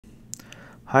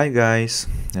Hi guys,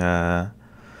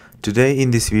 today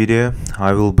in this video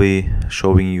I will be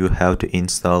showing you how to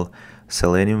install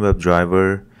Selenium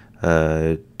Webdriver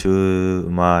to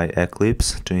my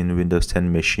Eclipse in Windows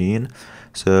 10 machine.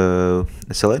 So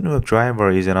Selenium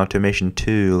Webdriver is an automation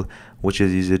tool which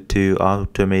is used to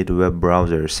automate web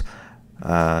browsers.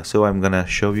 So I'm gonna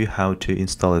show you how to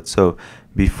install it. So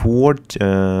before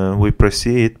we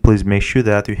proceed, please make sure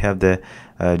that you have the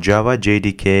Java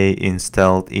JDK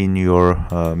installed in your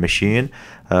machine.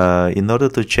 In order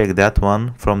to check that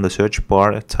one, from the search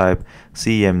bar type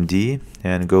cmd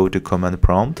and go to command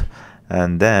prompt,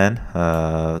 and then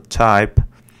type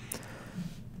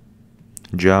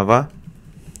Java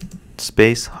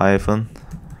space hyphen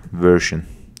version.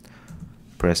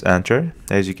 Press enter.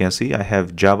 As you can see, I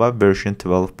have Java version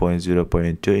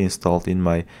 12.0.2 installed in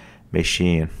my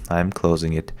machine. I'm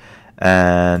closing it.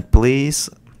 And please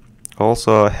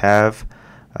also have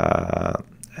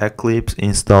Eclipse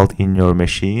installed in your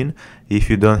machine. If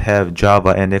you don't have Java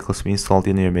and Eclipse installed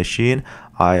in your machine,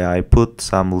 I put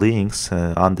some links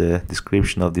on the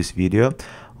description of this video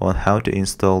on how to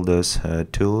install those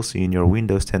tools in your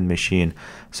Windows 10 machine.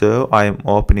 So I'm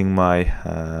opening my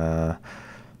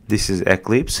this is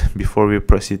Eclipse. Before we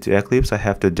proceed to Eclipse, I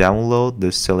have to download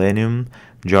the Selenium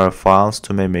jar files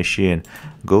to my machine.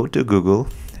 Go to Google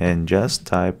and just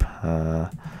type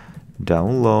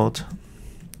download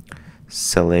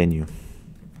Selenium.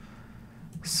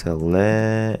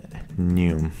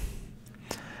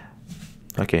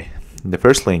 Okay, the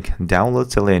first link,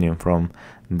 download Selenium from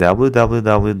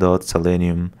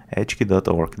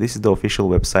www.seleniumhq.org. This is the official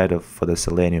website for the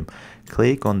Selenium.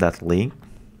 Click on that link.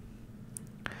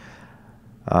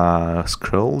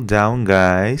 Scroll down,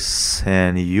 guys,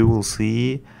 and you will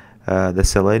see the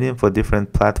Selenium for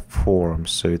different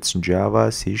platforms. So it's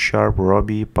Java, C#,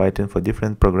 Ruby, Python for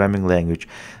different programming language.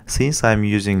 Since I'm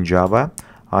using Java,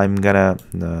 I'm gonna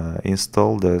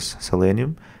install this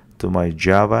Selenium to my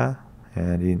Java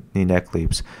and in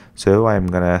Eclipse. So I'm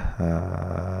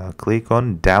gonna click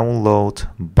on download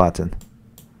button.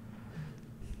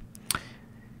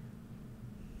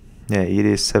 Yeah, it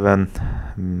is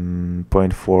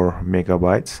 7.4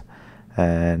 megabytes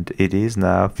and it is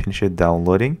now finished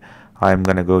downloading. I'm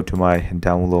gonna go to my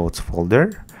downloads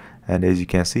folder, and as you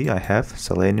can see, I have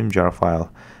Selenium jar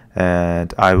file,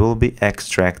 and I will be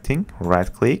extracting. Right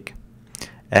click,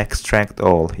 extract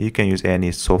all. You can use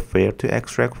any software to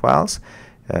extract files,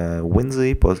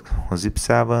 WinZip or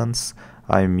Zip7s.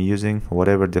 I'm using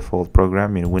whatever default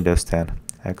program in Windows 10.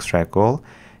 Extract all.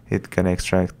 It can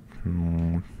extract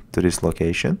to this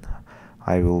location.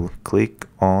 I will click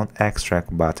on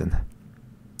extract button.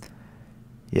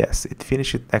 Yes, it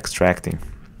finished extracting.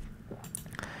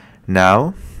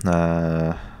 Now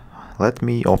let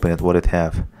me open it. What it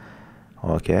have?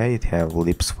 Okay, it have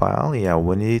libs file. Yeah,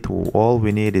 all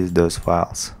we need is those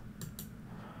files.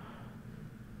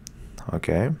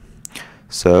 Okay,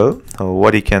 so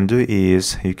what you can do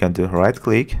is you can do right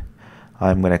click.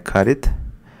 I'm gonna cut it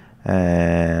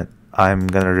and I'm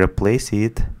gonna replace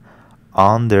it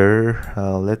under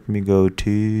let me go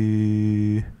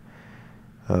to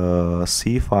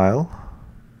C file.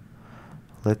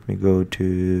 Let me go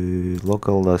to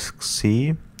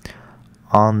local.c.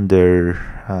 Under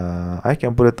I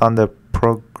can put it under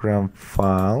program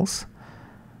files.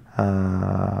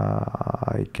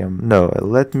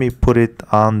 Let me put it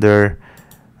under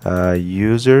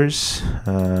users,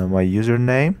 my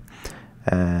username,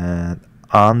 and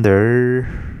under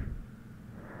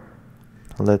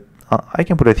I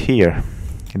can put it here.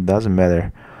 It doesn't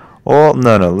matter. Oh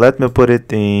no, let me put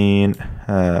it in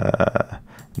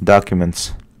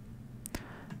documents.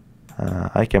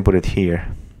 I can put it here.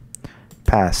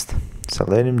 Past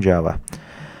Selenium Java.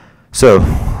 So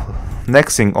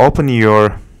next thing, open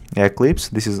your Eclipse.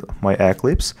 This is my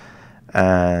Eclipse,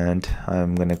 and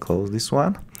I'm gonna close this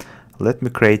one. Let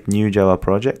me create new Java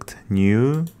project.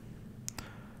 New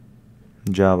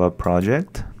Java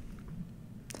project,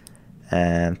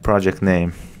 and project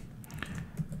name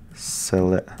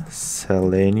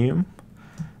Selenium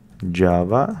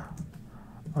Java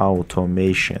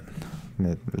Automation.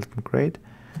 Let me create.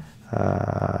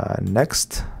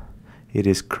 Next, it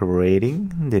is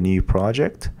creating the new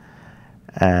project,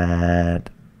 and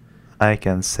I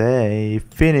can say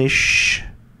finish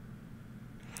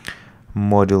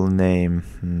module name.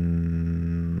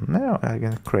 Now I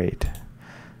can create.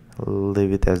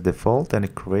 Leave it as default and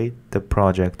create the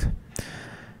project.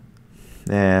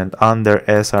 And under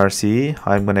src,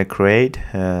 I'm gonna create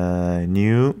a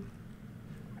new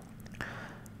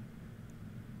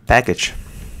package.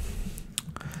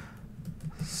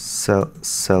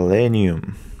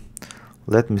 Selenium.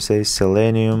 Let me say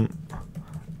Selenium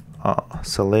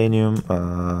Selenium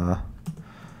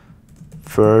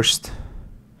first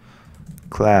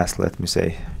class, let me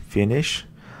say finish.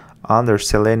 Under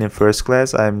Selenium first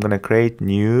class, I'm gonna create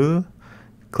new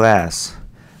class.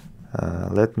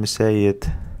 Let me say it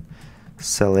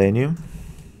Selenium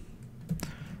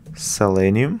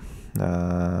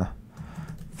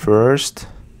first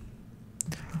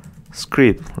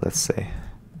script, let's say.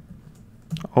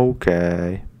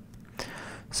 Okay,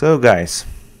 so guys,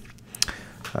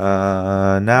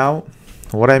 now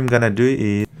what I'm gonna do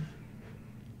is,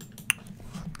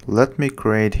 let me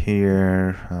create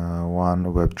here one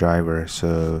WebDriver.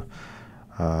 So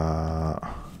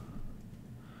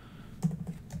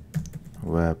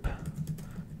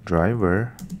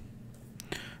WebDriver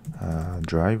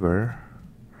driver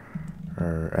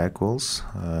equals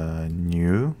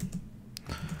new,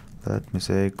 let me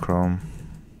say Chrome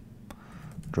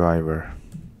driver.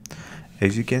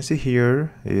 As you can see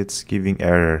here, it's giving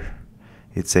error.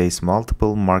 It says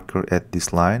multiple marker at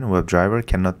this line, WebDriver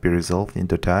cannot be resolved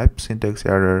into type, syntax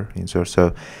error, insert.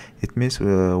 So it means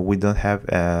we don't have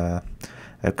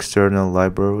external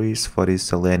libraries for this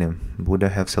Selenium. We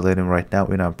don't have Selenium right now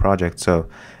in our project. So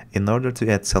in order to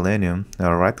add Selenium,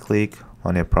 right click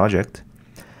on a project,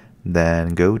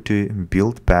 then go to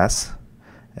build path,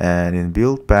 and in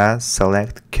build path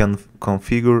select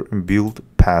configure build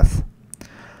path.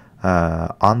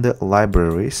 Under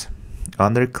libraries,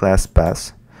 under class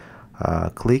path,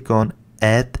 click on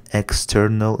add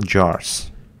external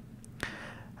jars.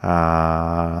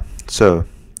 So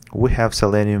we have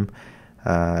Selenium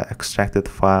extracted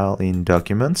file in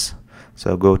documents.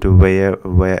 So go to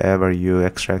wherever you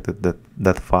extracted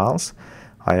that files.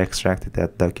 I extracted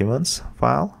that documents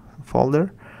file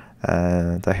folder,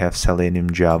 and I have Selenium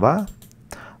Java.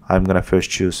 I'm gonna first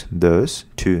choose those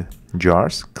two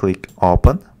jars, click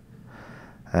open,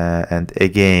 and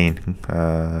again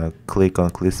click on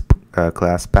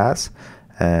class path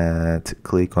and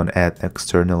click on add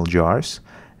external jars,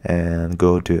 and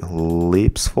go to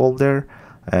libs folder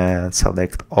and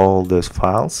select all those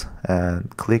files and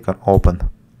click on open,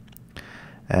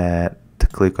 and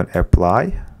click on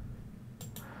apply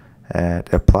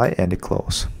and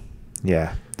close.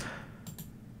 Yeah.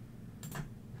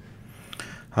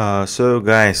 So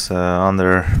guys,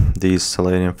 under this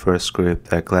Selenium first script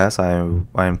class, I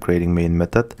am creating main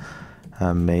method,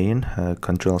 main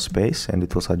control space, and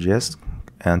it will suggest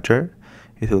enter.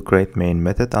 It will create main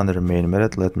method. Under the main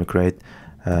method, let me create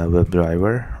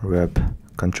WebDriver web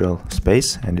control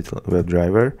space, and it will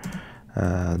WebDriver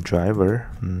driver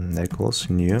equals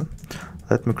new.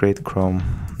 Let me create Chrome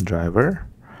driver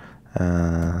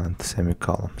and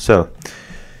semicolon. So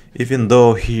even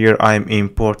though here I'm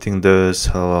importing those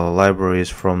libraries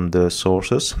from the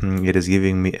sources, it is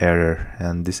giving me error,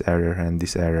 and this error, and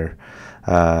this error.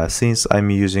 Since I'm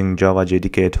using Java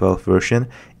JDK 12 version,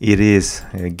 it is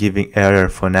giving error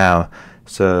for now.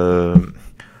 So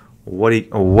what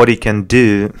he can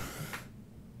do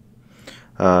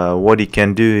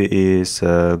is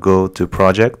go to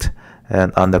project,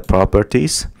 and under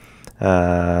properties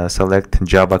select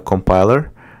Java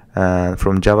compiler, and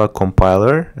from Java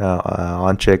compiler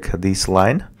uncheck this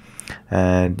line,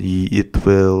 and it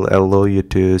will allow you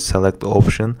to select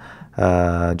option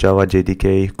Java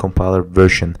JDK compiler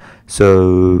version.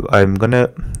 So I'm gonna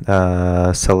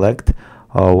select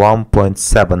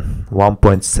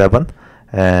 1.7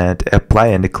 and apply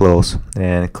and close,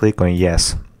 and click on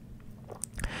yes.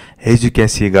 As you can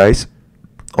see guys,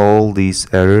 all these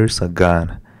errors are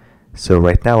gone. So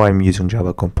right now I'm using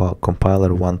Java compiler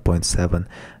 1.7,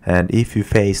 and if you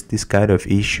face this kind of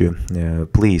issue,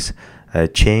 please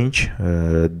change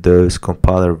those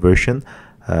compiler version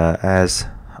as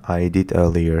I did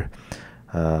earlier.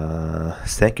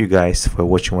 Thank you guys for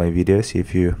watching my videos.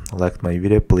 If you liked my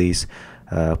video, please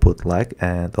put like,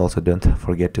 and also don't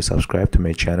forget to subscribe to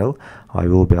my channel. I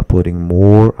will be uploading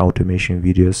more automation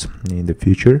videos in the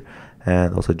future,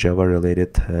 and also Java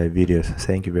related videos.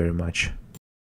 Thank you very much.